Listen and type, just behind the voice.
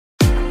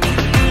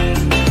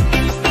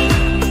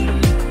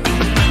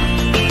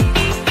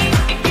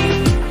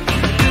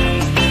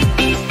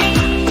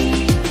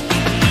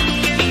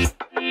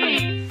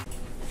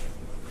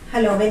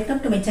Hello, welcome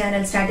to my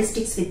channel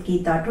Statistics with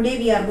Geetha. Today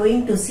we are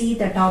going to see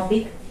the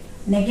topic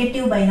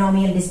negative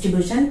binomial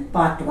distribution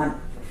part 1.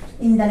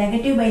 In the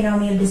negative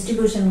binomial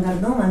distribution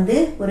வந்து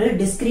ஒரு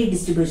discrete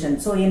distribution.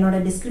 So என்னோட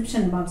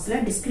description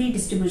boxல discrete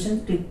distribution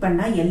click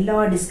பண்ணா எல்லா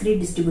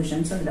discrete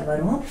distributions அதுல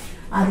வரும்.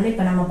 அதுல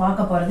இப்ப நம்ம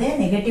பார்க்க போறது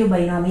negative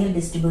binomial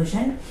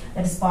distribution,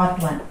 that is part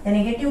 1. The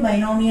negative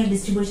binomial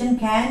distribution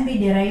can be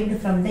derived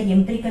from the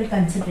empirical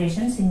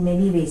considerations in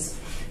many ways.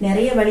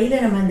 நிறைய வழியில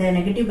நம்ம அந்த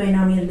நெகட்டிவ்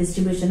பைனாமியல்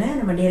டிஸ்ட்ரிபியூஷனை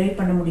நம்ம டெரைவ்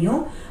பண்ண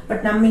முடியும்.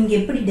 பட் நம்ம இங்க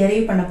எப்படி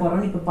டெரைவ் பண்ண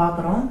போறோம்னு இப்ப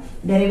பாக்குறோம்.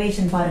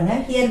 டெரிவேஷன் பாருங்க.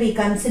 Here we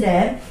consider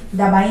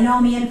the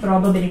binomial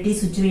probability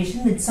situation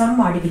with some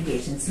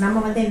modifications.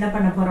 நம்ம வந்து என்ன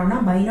பண்ண போறோம்னா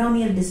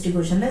பைனாமியல்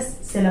டிஸ்ட்ரிபியூஷன்ல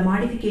சில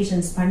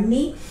மாடிஃபிகேஷன்ஸ்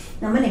பண்ணி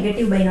நம்ம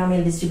நெகட்டிவ்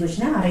பைனாமியல்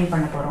டிஸ்ட்ரிபியூஷனை அரைவ்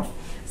பண்ண போறோம்.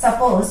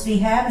 Suppose we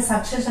have a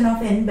succession of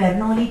n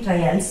Bernoulli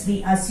trials. We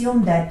assume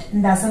that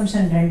இந்த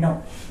assumption ரெண்டும்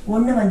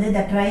ஒன்னு வந்து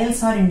the trials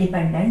are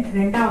independent,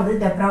 ரெண்டாவது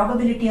the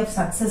probability of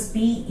success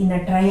p in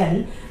a trial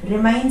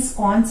remains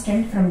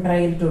constant from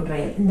trial to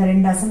trial. இந்த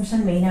ரெண்டு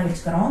assumption மெயினா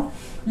வெச்சுக்கறோம்.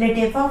 Let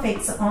f of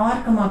x r,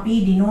 p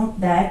denote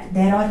that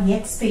there are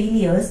x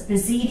failures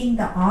preceding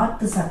the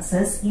rth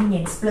success in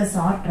x plus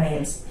r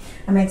trials.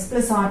 நம்ம x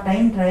plus r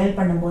time trial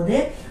பண்ணும்போது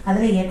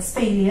அதுல x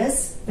failures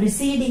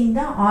preceding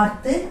the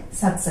rth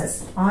success.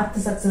 rth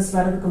success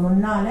வரதுக்கு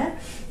முன்னால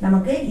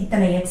நமக்கு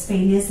இத்தனை x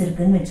failures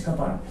இருக்குன்னு வெச்சுக்க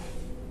போறோம்.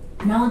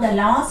 Now the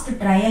last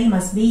trial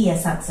must be a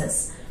success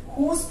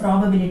whose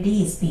probability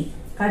is p.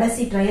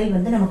 கடைசி trial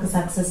வந்து நமக்கு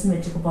success னு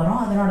வெச்சுக்க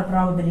போறோம். அதனோட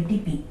probability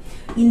p.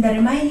 In the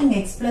remaining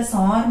x plus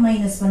r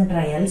minus 1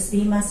 trials,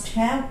 we must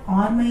have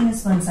r minus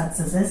 1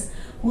 successes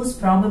whose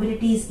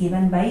probability is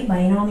given by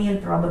binomial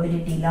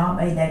probability law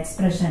by the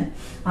expression.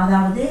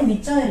 அதாவது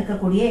மிச்சம்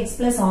இருக்கக்கூடிய x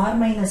plus r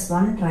minus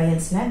 1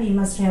 trialsல we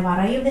must have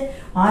arrived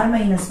r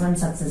minus 1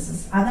 successes.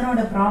 அதனோட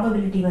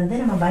probability வந்து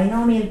நம்ம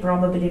binomial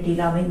probability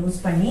lawவை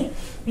use பண்ணி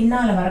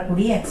பின்னால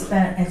வரக்கூடிய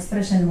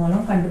expression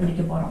மூலம்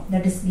கண்டுபிடிக்க போறோம்.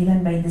 That is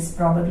given by this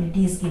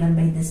probability is given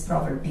by this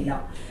probability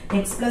law.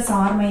 x plus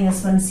r minus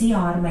 1 c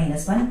r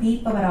minus 1 p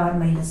power r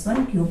minus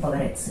 1 q power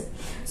x.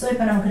 So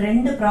இப்ப நமக்கு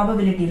ரெண்டு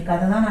probability இருக்கு.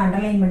 அத தான் நான்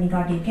அண்டர்லைன் பண்ணி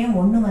காட்டியிருக்கேன்.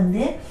 ஒன்னு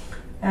வந்து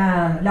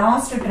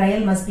last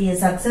trial must be a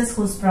success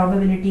whose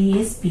probability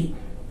is p.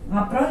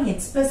 அப்புறம் x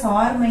plus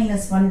r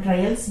minus 1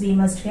 trials we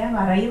must have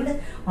arrived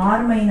r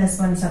minus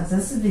 1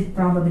 success with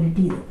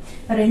probability.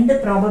 ரெண்டு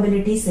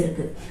probabilities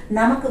இருக்கு.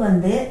 நமக்கு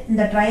வந்து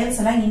இந்த trials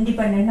எல்லாம்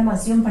independent நம்ம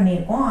assume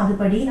பண்ணியிருக்கோம்.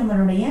 அதுபடி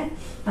நம்மளுடைய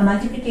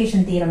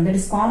multiplication theorem, that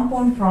is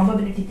compound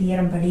probability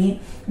theorem படி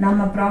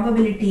நம்ம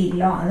probability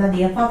law, அதாவது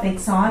f of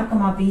x r,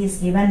 p is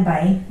given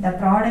by the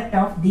product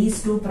of these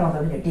two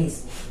probabilities.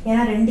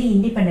 ஏன்னா ரெண்டு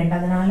independent,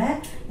 அதனால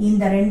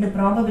இந்த ரெண்டு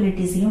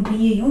probabilities யும் p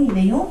யும்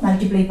இதையும்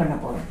multiply பண்ண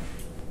போறோம்.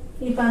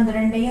 இப்ப அந்த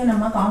ரெண்டையும்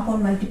நம்ம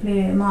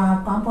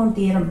compound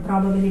theorem,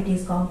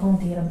 probabilities compound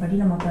theorem படி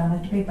நமக்கு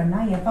multiply பண்ணா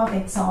f of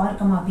x r,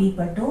 p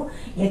equal to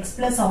x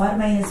plus r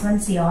minus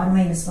 1 c r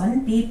minus 1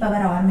 p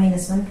power r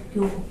minus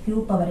 1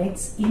 q power x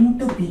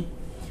into p.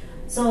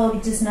 So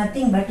which is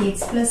nothing but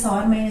x plus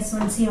r minus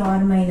 1 c r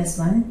minus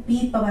 1 p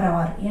power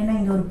r. ஏன்னா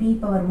இங்க ஒரு p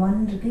power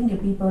 1 இருக்கு, இங்க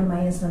p power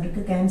minus 1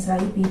 இருக்கு, cancel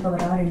ஆகி p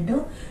power r into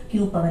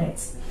q power x.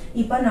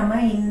 இப்ப நம்ம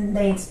இந்த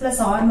x plus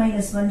r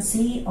minus 1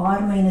 c r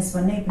minus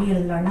 1 எப்படி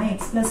எழுதலாம்னா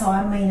x plus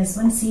r minus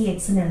 1 c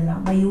x ன்னு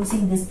எழுதலாம். By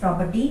using this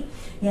property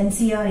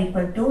ncr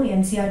equal to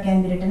ncr can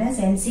be written as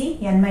nc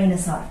n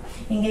minus r.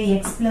 இங்க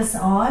x plus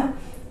r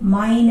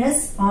minus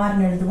r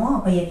ன்னு எழுதுவோம்.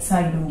 அப்ப x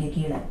ஆயிடும் இங்க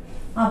கீழ.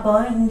 அப்ப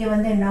இங்க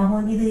வந்து என்ன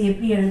ஆகும், இது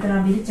எப்படி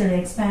எழுதலாம், விரிச்சு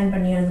expand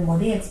பண்ணி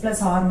எழுதும்போது x plus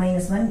r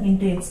minus 1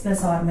 into x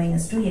plus r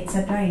minus 2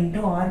 etc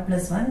into r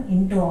plus 1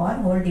 into r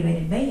whole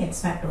divided by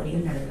x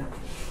factorial எழுதலாம்.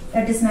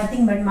 That is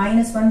nothing but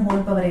minus 1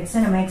 whole power x.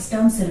 நம்ம x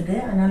terms இருக்கு,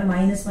 அதனால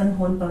minus 1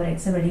 whole power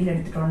x வெளியில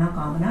எடுத்துட்டோம்னா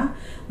காமனா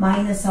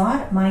minus r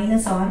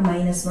minus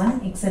 1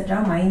 etc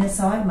minus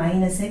r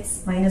minus x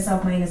minus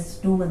of minus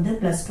 2 வந்து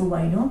plus 2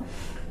 ஆயிடும்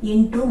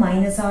into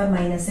minus r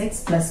minus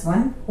x plus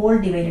 1 whole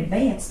divided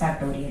by x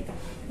factorial.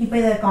 இப்ப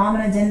இத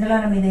காமனா ஜெனரலா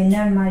நம்ம இத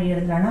என்ன மாதிரி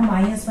எழுதலாம்னா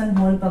minus 1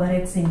 whole power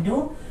x into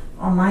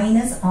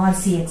minus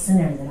rcx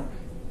ன்னு எழுதலாம்.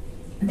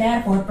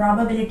 Therefore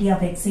probability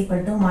of x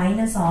equal to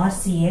minus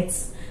rcx.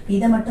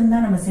 இத மட்டும்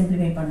தான் நம்ம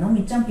சிம்பிளிஃபை பண்ணோம்.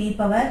 மிச்சம் p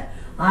power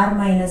r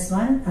minus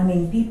 1, I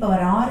mean p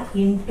power r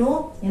into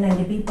என்ன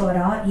இங்க p power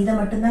r, இத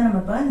மட்டும் தான் நம்ம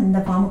இப்ப இந்த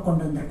ஃபார்முக்கு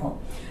கொண்டு வந்திருக்கோம்.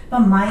 இப்ப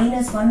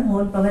minus 1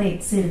 whole power x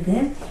இருக்கு.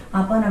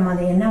 அப்ப நம்ம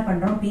அதை என்ன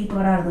பண்றோம், p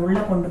power r அது உள்ள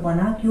கொண்டு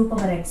போனா q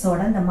power x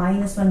ஓட இந்த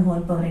minus 1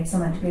 whole power x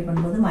multiply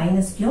பண்ணும்போது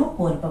minus q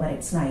whole power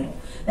x ஆயிடும்.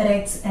 The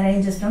x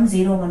arranges from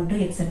 0 1 to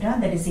etc.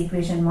 That is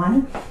equation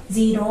 1,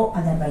 0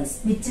 otherwise,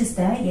 which is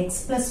the x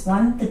plus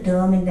 1th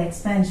term in the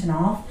expansion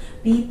of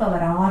p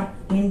power r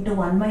into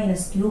 1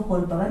 minus q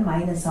whole power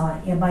minus r,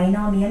 a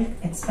binomial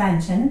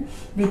expansion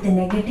with a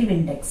negative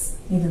index.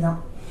 இதுதான்.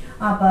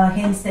 அப்ப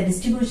hence the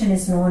distribution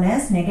is known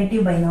as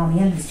negative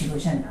binomial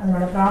distribution.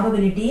 அதனோட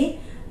probability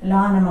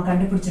law நம்ம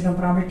கண்டுபிடிச்சிட்டோம்,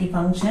 probability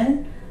function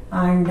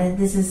and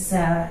this is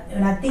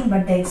nothing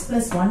but the x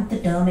plus 1th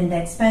term in the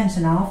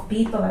expansion of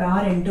p power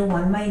r into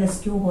 1 minus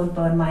q whole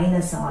power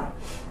minus r,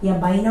 a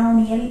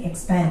binomial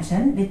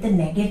expansion with a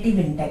negative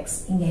index.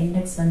 Inga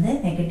index வந்து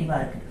நெகட்டிவா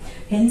இருக்கு.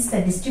 Hence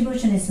the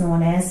distribution is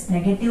known as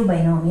negative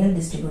binomial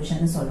distribution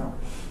னு சொல்றோம்.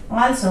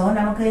 Also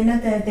நமக்கு என்ன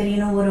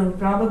தெரியணும், ஒரு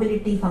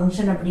probability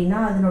function அப்படினா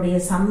அதனுடைய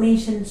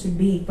summation should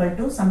be equal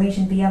to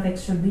summation p of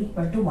x should be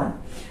equal to 1.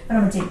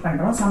 நம்ம செக்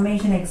பண்றோம்.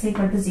 summation x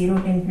equal to 0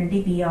 to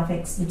infinity p of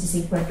x which is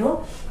equal to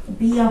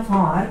p of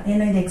r.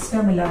 ஏன்னா இது x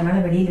term இல்லாதனால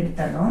வெளியில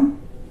எடுத்துறோம்.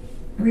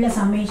 உள்ள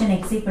summation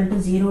x equal to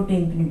 0 to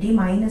infinity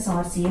minus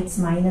rcx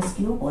minus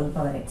q whole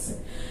power x.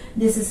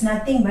 This is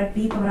nothing but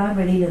p power r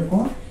வெளியில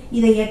இருக்கும்.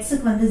 இதை x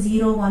க்கு வந்து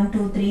 0 1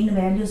 2 3 னு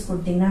values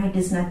கொடுத்தீங்கன்னா it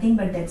is nothing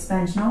but the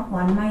expansion of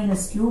 1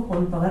 minus q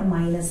whole power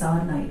minus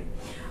r ஆயிடும்.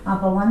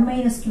 அப்ப 1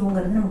 minus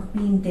qங்கிறது நமக்கு p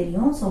ன்னு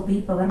தெரியும். so p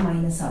power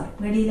minus r,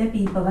 வெளியில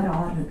p power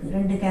r இருக்கு.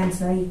 ரெண்டு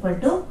cancel equal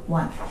to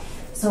 1.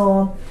 So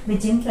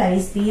which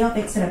implies p of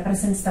x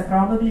represents the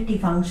probability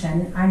function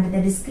and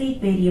the discrete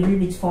variable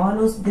which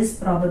follows this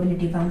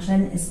probability function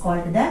is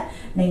called the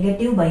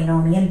negative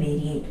binomial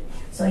variate.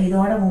 So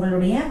இதோட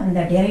உங்களுடைய அந்த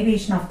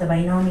derivation of the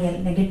binomial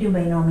negative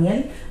binomial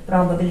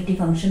probability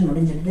function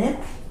முடிஞ்சிடுது.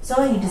 So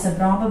it is a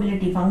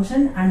probability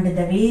function and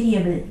the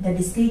variable, the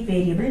discrete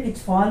variable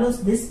which follows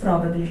this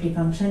probability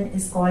function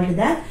is called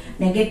the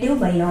negative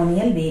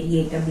binomial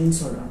variate அப்படினு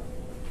சொல்றோம்.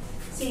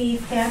 See,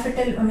 if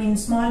capital,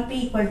 small p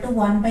equal to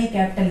 1 by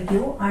capital Q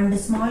and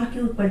small q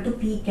equal to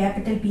p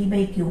capital P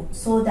by Q,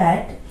 so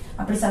that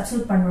அப்படி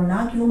substitute பண்ணோம்னா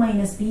q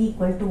minus p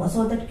equal to,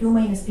 so that q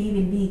minus p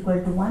will be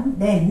equal to 1,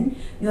 then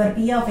your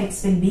p of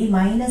x will be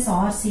minus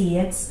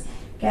rcx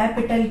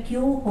capital Q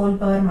whole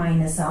power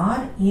minus r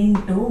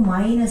into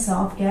minus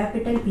of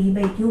capital P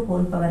by Q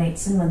whole power x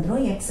ன்னு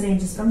வந்துரும். x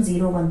ranges from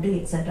 0 1 to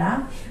etc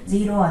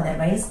 0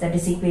 otherwise. That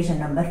is equation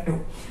number 2.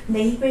 இந்த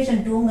equation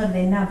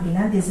 2ங்கிறது என்ன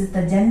அப்படின்னா, this is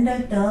the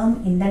general term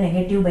in the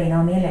negative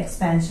binomial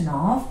expansion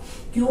of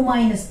q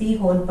minus p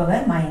whole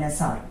power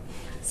minus r.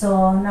 So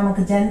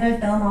நமக்கு general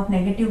term of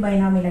negative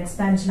binomial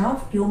expansion of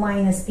q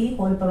minus p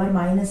whole power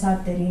minus r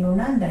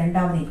தெரியணும்னா இந்த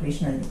ரெண்டாவது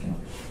equation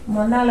எழுதிக்கணும்.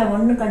 முதல்ல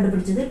ஒன்னு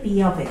கண்டுபிடிச்சது p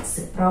of x,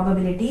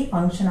 probability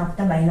function of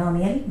the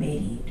binomial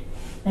variate,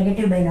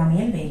 negative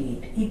binomial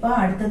variate. இப்போ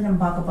அடுத்து நம்ம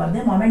பார்க்க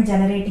போறது moment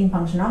generating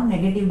function of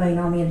negative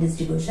binomial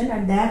distribution,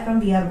 and therefrom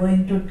we are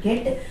going to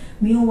get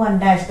mu1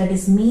 dash, that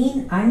is mean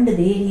and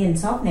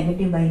variance of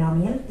negative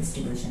binomial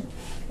distribution.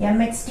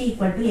 mxt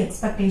equal to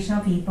expectation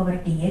of e power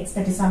tx,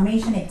 that is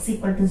summation x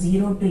equal to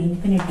 0 to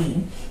infinity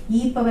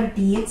e power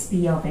tx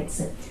p of x,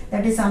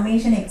 that is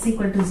summation x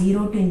equal to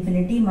 0 to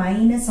infinity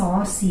minus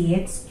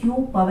rcx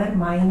q power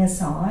minus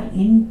r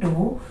into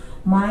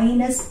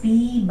minus p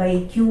by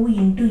q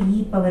into e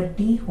power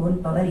t whole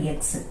power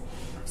x.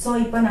 So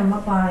இப்போ நம்ம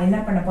என்ன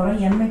பண்ண போறோம்,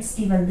 mxt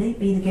வந்து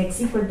இப்போ இதுக்கு x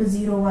equal to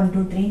 0 1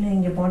 2 3 னு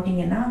இங்க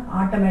போட்டீங்கன்னா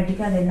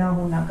ஆட்டோமேட்டிக்கா அது என்ன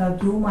ஆகும்னாக்கா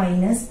q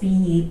minus p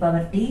e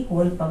power t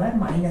whole power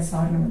minus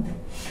r னு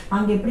வந்துரும்.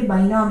 அங்க எப்படி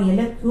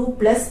பைனாமியல்ல q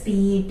plus p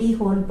e t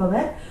whole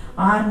power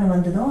r னு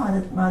வந்ததோ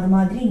அது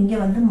மாதிரி இங்க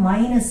வந்து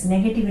மைனஸ்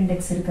நெகட்டிவ்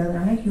இண்டெக்ஸ்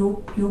இருக்கிறதுனால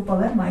q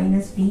power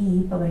minus p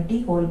e power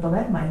t whole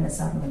power minus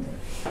r னு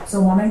வந்துரும். So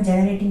moment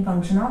generating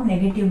function of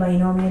negative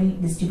binomial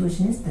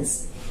distribution is this.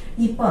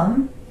 இப்போ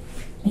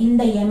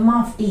இந்த m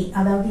of t,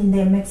 அதாவது இந்த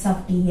mx of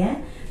t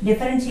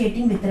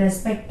differentiating with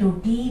respect to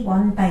t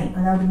one time,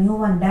 அதாவது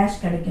mu1 dash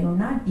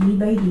கிடைக்கணும்னா d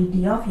by dt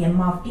of m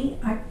of t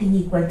at t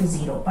equal to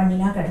 0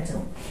 பண்ணினா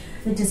கிடைச்சிரும்.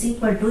 which is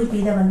equal to, இப்போ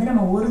இதை வந்து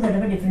நம்ம ஒரு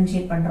தடவை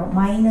differentiate பண்றோம்,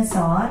 minus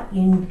r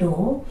into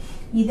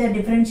இதை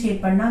differentiate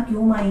பண்ணா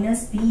q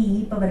minus p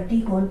e power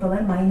t whole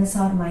power minus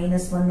r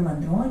minus 1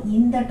 வந்துரும்.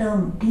 இந்த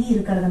term t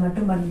இருக்கிறத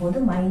மட்டும் பண்ணும்போது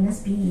minus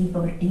p e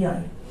power t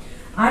ஆயிடும்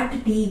at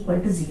t equal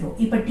to 0.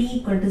 இப்ப t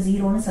equal to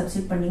 0 னு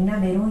substitute பண்ணீங்கன்னா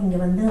வெறும் இங்க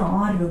வந்து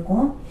r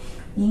இருக்கும்,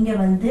 இங்க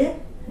வந்து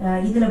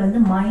இதுல வந்து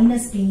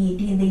minus p e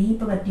t, இந்த e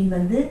power t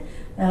வந்து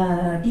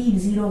t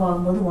 0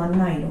 ஆகும்போது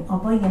 1 ஆயிடும்.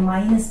 அப்போ இங்க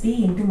minus p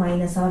into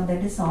minus r,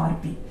 that is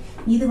rp.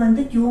 இது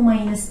வந்து q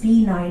minus p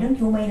ஆயிடும்.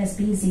 q minus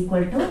p is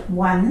equal to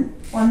 1.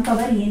 1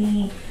 power any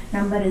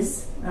number is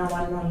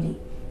 1 only.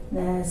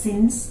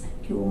 Since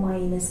q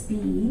minus p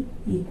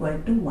equal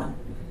to 1.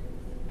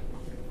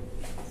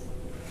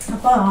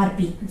 அப்போ rp.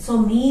 So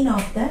mean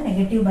of the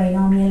negative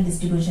binomial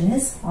distribution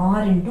is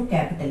r into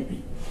capital P.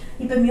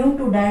 இப்போ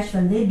mu2 dash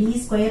வந்து d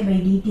square by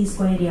dt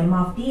square m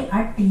of t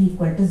at t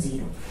equal to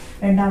 0.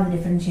 ரெண்டாவது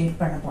differentiate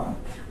பண்ண போறோம்.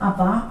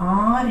 அப்போ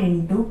r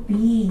into p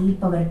e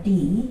power t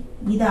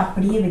இதை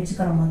அப்படியே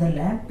வச்சுக்கிறோம்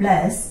முதல்ல,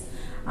 plus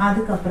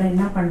அதுக்கப்புறம்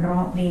என்ன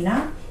பண்றோம் அப்படின்னா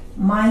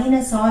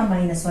minus r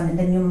minus 1,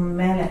 இந்த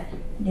மேல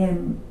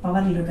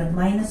பவர் இருக்கிறது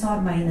minus r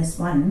minus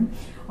 1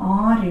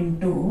 r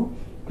into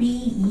p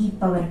e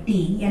power t,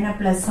 ஏன்னா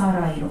plus r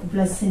ஆயிரும்,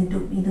 plus into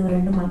இது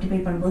ரெண்டு மல்டிப்ளை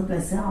பண்ணும்போது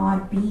plus r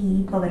p e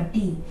power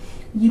t.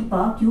 இப்போ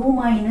q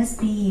minus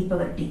p e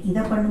power t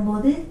இதை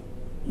பண்ணும்போது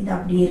இது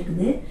அப்படியே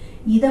இருக்குது.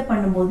 இதை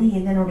பண்ணும்போது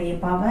இதனுடைய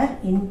பவர்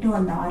இன்டூ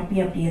அந்த RP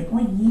அப்படியே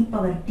இருக்கும். e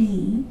power t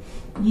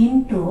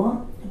into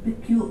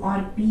q or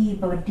p e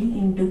power t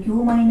into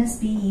q minus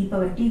p e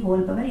power t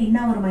whole power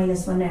இன்னும் ஒரு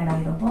minus 1 add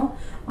ஆகிருப்போம்.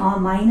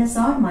 minus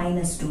or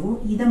minus 2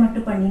 இதை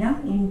மட்டும் பண்ணினா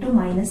into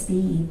minus p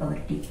e power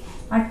t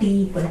at t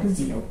equal to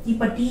 0.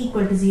 இப்போ t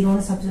equal to 0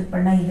 substitute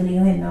பண்ணா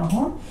இதுலயும் என்ன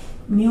ஆகும்?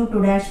 mu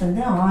 2 dash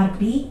வந்து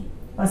RP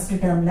first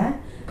டேர்ம்ல,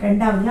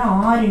 ரெண்டாவதுல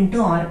r into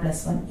r plus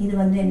 1. இது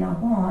வந்து என்ன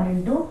ஆகும்? r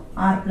into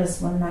r plus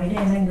 1 ஆயிடும்.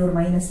 ஏன்னா இங்க ஒரு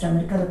மைனஸ் டேர்ம்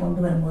இருக்கு, அதை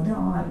கொண்டு வரும்போது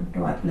r into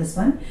r plus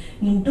 1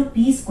 into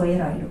p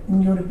square ஆயிடும்.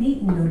 இங்க ஒரு p,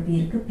 இங்க ஒரு p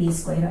இருக்கு, p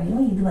ஸ்கொயர்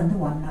ஆயிடும். இது வந்து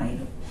 1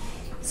 ஆயிடும்.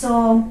 So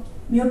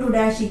mu 2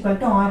 dash equal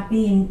to rp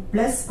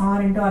plus r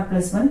into r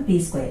plus 1 p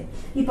square.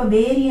 இப்போ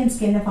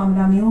வேரியன்ஸ்க்கு என்ன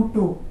formula? mu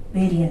 2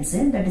 variance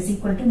that is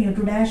equal to mu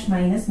 2 dash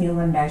minus mu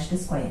 1 dash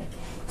square.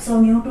 So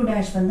mu 2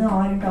 dash வந்து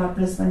r into r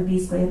plus 1 p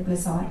square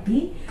plus rp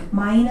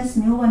minus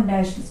mu 1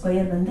 dash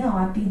square வந்து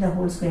rp the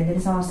whole square, that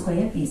is r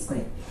square p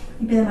square.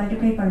 இப்போ இதை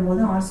multiply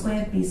பண்ணும்போது r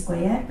square p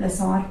square plus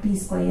rp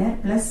square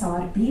plus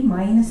rp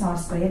minus r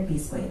square p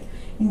square.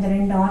 இந்த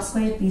ரெண்டு r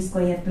square p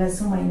square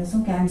பிளஸும்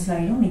மைனஸும் cancel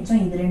ஆயிடும்,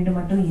 மிச்சம் இது ரெண்டு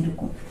மட்டும்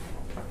இருக்கும்.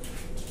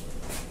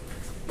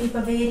 இப்போ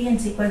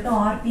variance equal to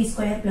rp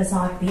square plus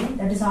rp,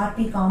 that is rp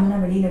காமனா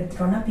வெளியில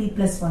எடுத்துட்டோம்னா p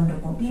plus 1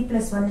 இருக்கும். p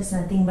plus 1 is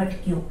nothing but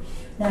q.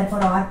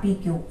 Therefore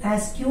rpq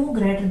as q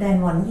greater than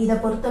 1. இதை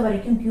பொறுத்த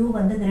வரைக்கும் q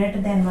வந்து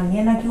greater than 1.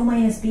 ஏன்னா q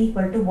minus p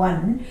equal to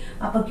 1.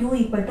 அப்ப q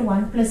equal to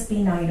 1 plus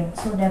p ஆயிடும்.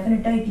 So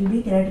definitely it will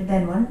be greater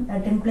than 1.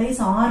 That implies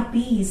rp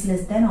is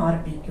less than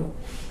rpq.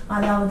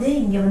 அதாவது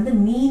இங்க வந்து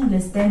mean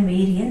less than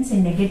variance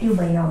in negative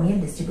binomial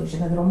distribution.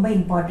 அது ரொம்ப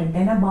important.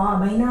 ஏன்னா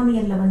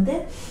பைனாமியல்ல வந்து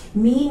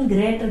mean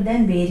greater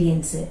than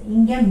variance,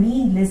 இங்க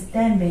mean less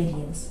than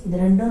variance.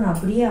 இது ரெண்டும்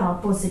அப்படியே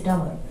ஆப்போசிட்டா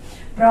வரும்.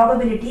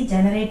 Probability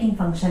generating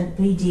function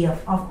PGF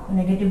of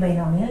negative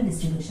binomial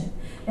distribution.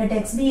 Let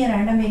x be a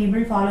random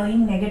variable following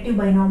negative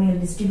binomial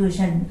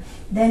distribution,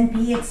 then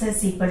px is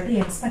equal to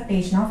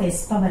expectation of s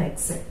power x.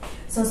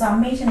 So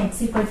summation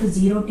x equal to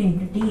 0 to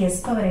infinity s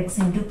power x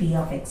into p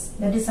of x.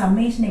 That is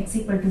summation x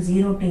equal to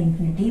 0 to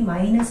infinity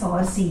minus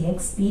rcx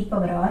p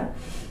power r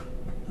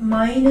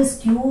minus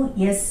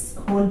qs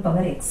whole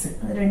power x.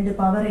 ரெண்டு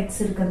power x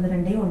இருக்கிறது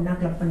ரெண்டையும் ஒண்ணா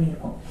club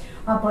பண்ணியிருக்கோம்.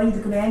 அப்போ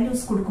இதுக்கு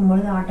values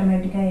கொடுக்கும்போது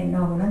ஆட்டோமேட்டிக்கா என்ன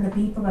ஆகும்னா இந்த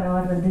p power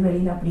r வந்து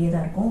வெளியில அப்படியே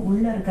தான் இருக்கும்.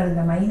 உள்ள இருக்கிற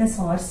இந்த minus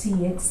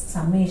rcx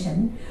summation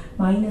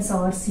minus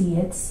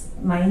rcx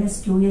minus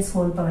qs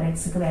whole power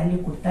x க்கு வேல்யூ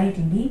கொடுத்தா it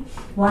will be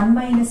 1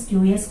 minus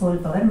qs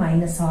whole power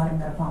minus r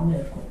ங்கற ஃபார்ம்ல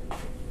இருக்கும்.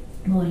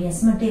 ஒரு s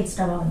மட்டும்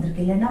எக்ஸ்ட்ராவா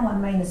வந்திருக்கு, இல்லைன்னா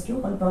 1 minus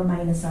q whole power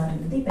minus r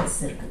ங்கிறது இப்ப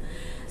s இருக்கு.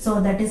 So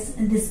that is,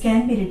 this can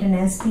be written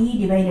as p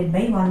divided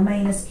by 1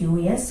 minus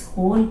qs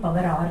whole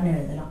power r னு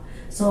எழுதலாம்.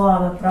 So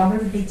our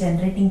probability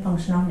generating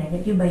function of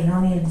negative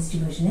binomial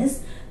distribution is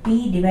p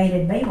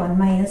divided by 1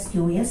 minus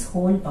qs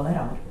whole power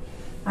r.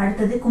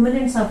 அடுத்தது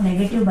cumulants of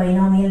negative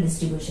binomial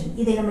distribution.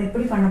 இதை நம்ம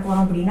எப்படி பண்ண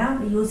போறோம் அப்படின்னா,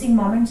 using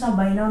moments of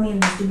binomial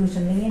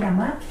distributionலயே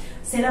நம்ம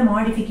சில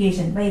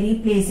modification by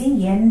replacing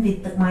n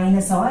with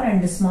minus r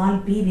and small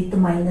p with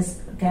minus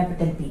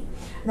capital P.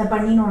 இதை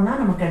பண்ணினோம்னா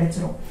நமக்கு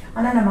கிடைச்சிரும்.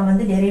 ஆனா நம்ம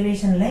வந்து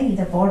டெரிவேஷன்ல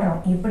இதை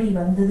போடுறோம், எப்படி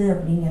வந்தது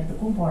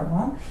அப்படிங்கிறதுக்கும்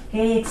போடுறோம்.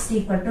 kxt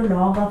equal to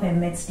log of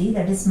mxt,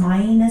 that is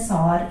minus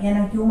r.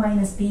 ஏன்னா q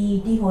minus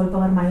pet whole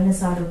power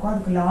minus r இருக்கும்,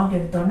 அதுக்கு log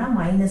எடுத்தோம்னா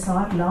minus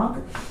r log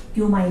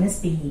q minus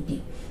pet.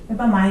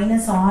 இப்ப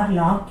minus r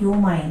log q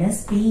minus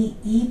p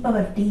e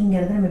power t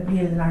ங்கிறது நம்ம எப்படி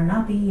எழுதலாம்னா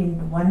p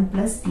into 1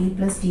 plus t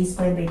plus t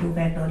square by 2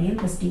 factorial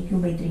plus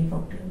tq by 3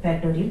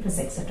 factorial plus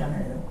etc.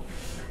 எழுதுவோம்.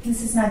 This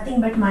is nothing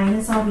but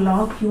minus r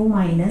log q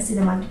minus,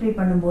 இதை multiply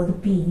பண்ணும்போது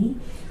p,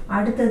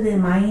 அடுத்தது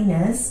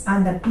minus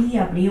அந்த p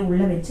அப்படியே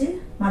உள்ள வச்சு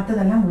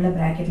மத்ததெல்லாம் உள்ள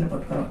பிராக்கெட்ல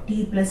போட்டுக்கிறோம். t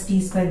plus t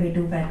square by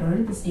 2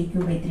 factorial plus tq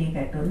by 3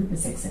 factorial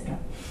plus etc.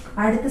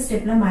 அடுத்த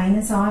ஸ்டெப்ல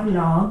minus r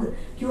log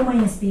q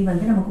minus p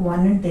வந்து நமக்கு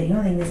 1 ன்னு தெரியும்,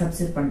 அதை இங்க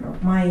சப்ஸ்டிட்யூட் பண்றோம்.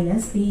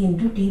 minus p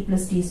into t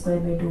plus t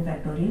square by 2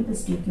 factorial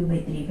plus tq by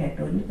 3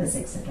 factorial plus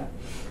etc.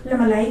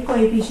 நம்ம லைக்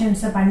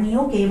கோஎஃபிஷியன்ட்ஸ்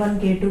பண்ணியும் k1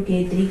 k2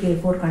 k3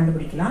 k4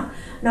 கண்டுபிடிக்கலாம்.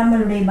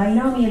 நம்மளுடைய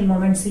பைனாமியல்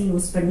மொமெண்ட்ஸ்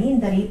யூஸ் பண்ணி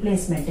இந்த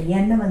ரீப்ளேஸ்மென்ட்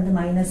n வந்து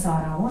minus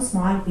r ஆகும்,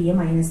 small p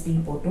minus p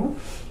போட்டும்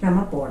நம்ம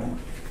போடணும்.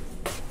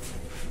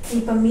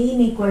 இப்ப mean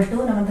equal to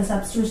நமக்கு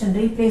சப்ஸ்டிடியூஷன்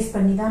ரீப்ளேஸ்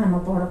பண்ணி தான் நம்ம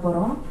போட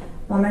போறோம்.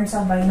 moments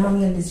of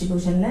binomial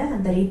distributionல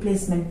அந்த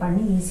ரீப்ளேஸ்மென்ட்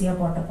பண்ணி ஈஸியா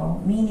போட போறோம்.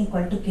 mean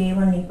equal to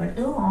k1 equal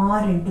to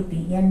r into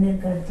p, n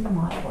இருக்கிற இடத்துல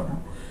மார்க்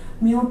போடணும்.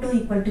 mu2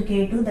 equal to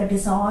k2, that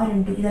is r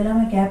into,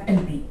 இதெல்லாம்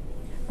capital p,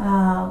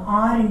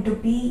 r into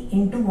p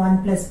into 1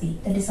 plus p,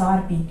 that is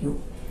rpq.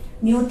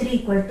 mu3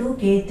 equal to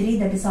k3,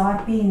 that is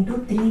rp into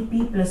 3p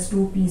plus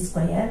 2p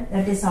square,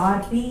 that is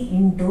rp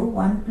into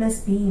 1 plus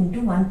p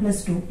into 1 plus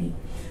 2p.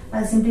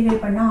 அது simplify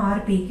பண்ணா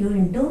rpq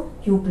into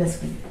q plus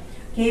p.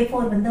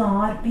 k4 வந்து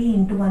rp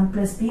into 1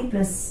 plus p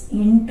plus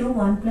into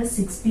 1 plus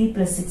 6p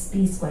plus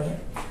 6p square,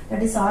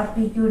 that is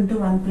rpq into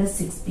 1 plus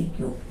 6pq.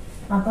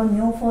 அப்ப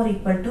mu4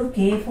 equal to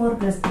k4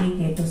 plus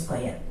 3k2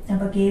 square.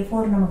 அப்ப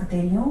k4 நமக்கு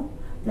தெரியும்,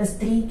 plus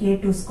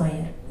 3k2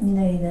 square.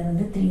 இதை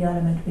வந்து 3 ஆல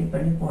multiply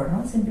பண்ணி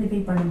போடுறோம்.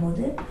 சிம்பிளிஃபை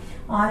பண்ணும்போது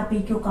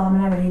rpq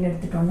காமனா வெளியில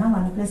எடுத்துட்டோம்னா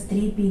 1 plus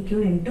 3pq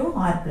into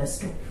r plus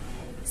 2.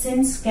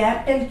 Since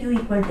capital Q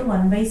equal to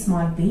 1 by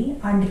small p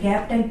and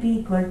capital P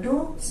equal to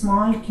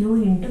small q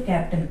into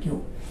capital Q.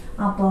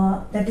 அப்போ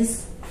that is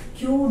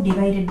Q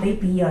divided by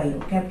P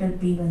ஆயிரும். Capital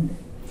P வந்து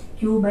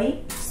Q by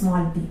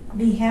small p.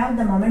 We have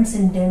the moments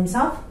in terms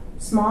of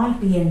small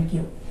p and Q.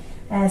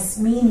 As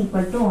mean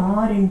equal to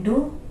R into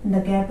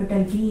the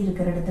capital P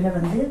இருக்கிற இடத்துல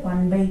வந்து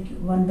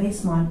 1 by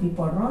small p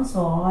போடுறோம். So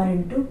R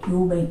into Q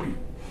by P.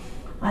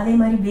 அதே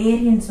மாதிரி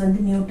variance வந்து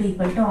mu2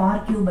 equal to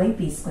RQ by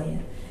P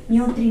square.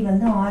 mu3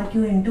 வந்து RQ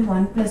into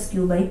 1 plus Q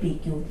by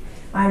PQ.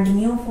 And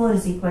mu4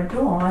 is equal to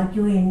RQ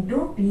into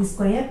P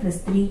square plus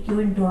 3Q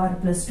into R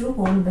plus 2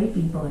 whole by P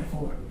power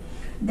 4.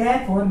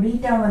 Therefore,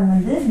 beta 1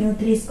 வந்து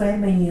mu3 square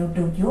by mu2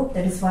 cube,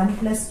 that is 1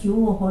 plus Q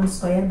whole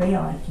square by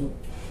R cube.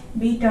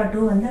 Beta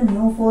 2 வந்து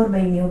mu4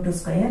 by mu2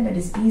 square, that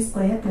is P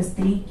square plus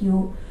 3Q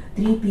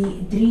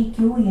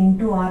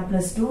into R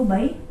plus 2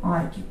 by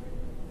R cube.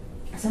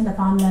 So, இந்த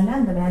formula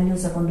அந்த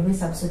values கொண்டு போய்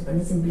substitute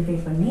பண்ணி simplify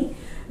பண்ணி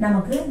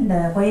நமக்கு இந்த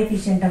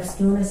coefficient of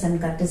skewness and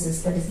kurtosis,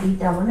 that is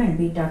beta 1 and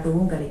beta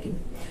 2 கிடைக்கும்.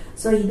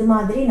 So, இது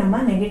மாதிரி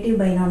நம்ம negative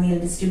binomial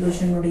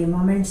distribution உடைய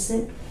moments,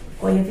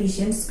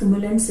 coefficients,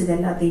 cumulants இது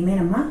எல்லாத்தையுமே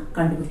நம்ம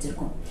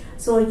கண்டுபிடிச்சிருக்கோம்.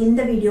 So,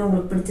 இந்த வீடியோ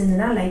உங்களுக்கு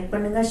பிடிச்சிருந்தா லைக்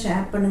பண்ணுங்க,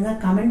 ஷேர் பண்ணுங்க,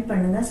 கமெண்ட்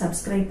பண்ணுங்க,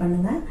 சப்ஸ்கிரைப்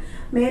பண்ணுங்க.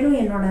 மேலும்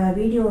என்னோட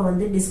வீடியோவை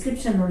வந்து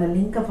டிஸ்கிரிப்ஷன்ல உள்ள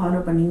லிங்கை ஃபாலோ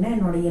பண்ணீங்கன்னா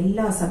என்னோட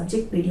எல்லா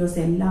சப்ஜெக்ட் வீடியோஸ்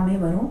எல்லாமே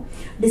வரும்.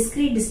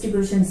 discrete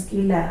distribution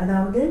கீழே,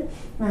 அதாவது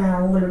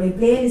உங்களுடைய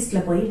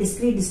பிளேலிஸ்ட்ல போய்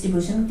discrete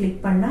distribution கிளிக்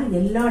பண்ணா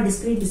எல்லா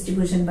discrete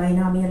distribution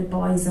binomial,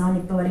 Poisson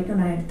இப்போ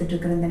வரைக்கும் நான் எடுத்துட்டு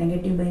இருக்கிற இந்த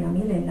நெகட்டிவ்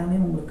பைனாமியல் எல்லாமே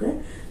உங்களுக்கு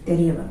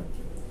தெரிய வரும்.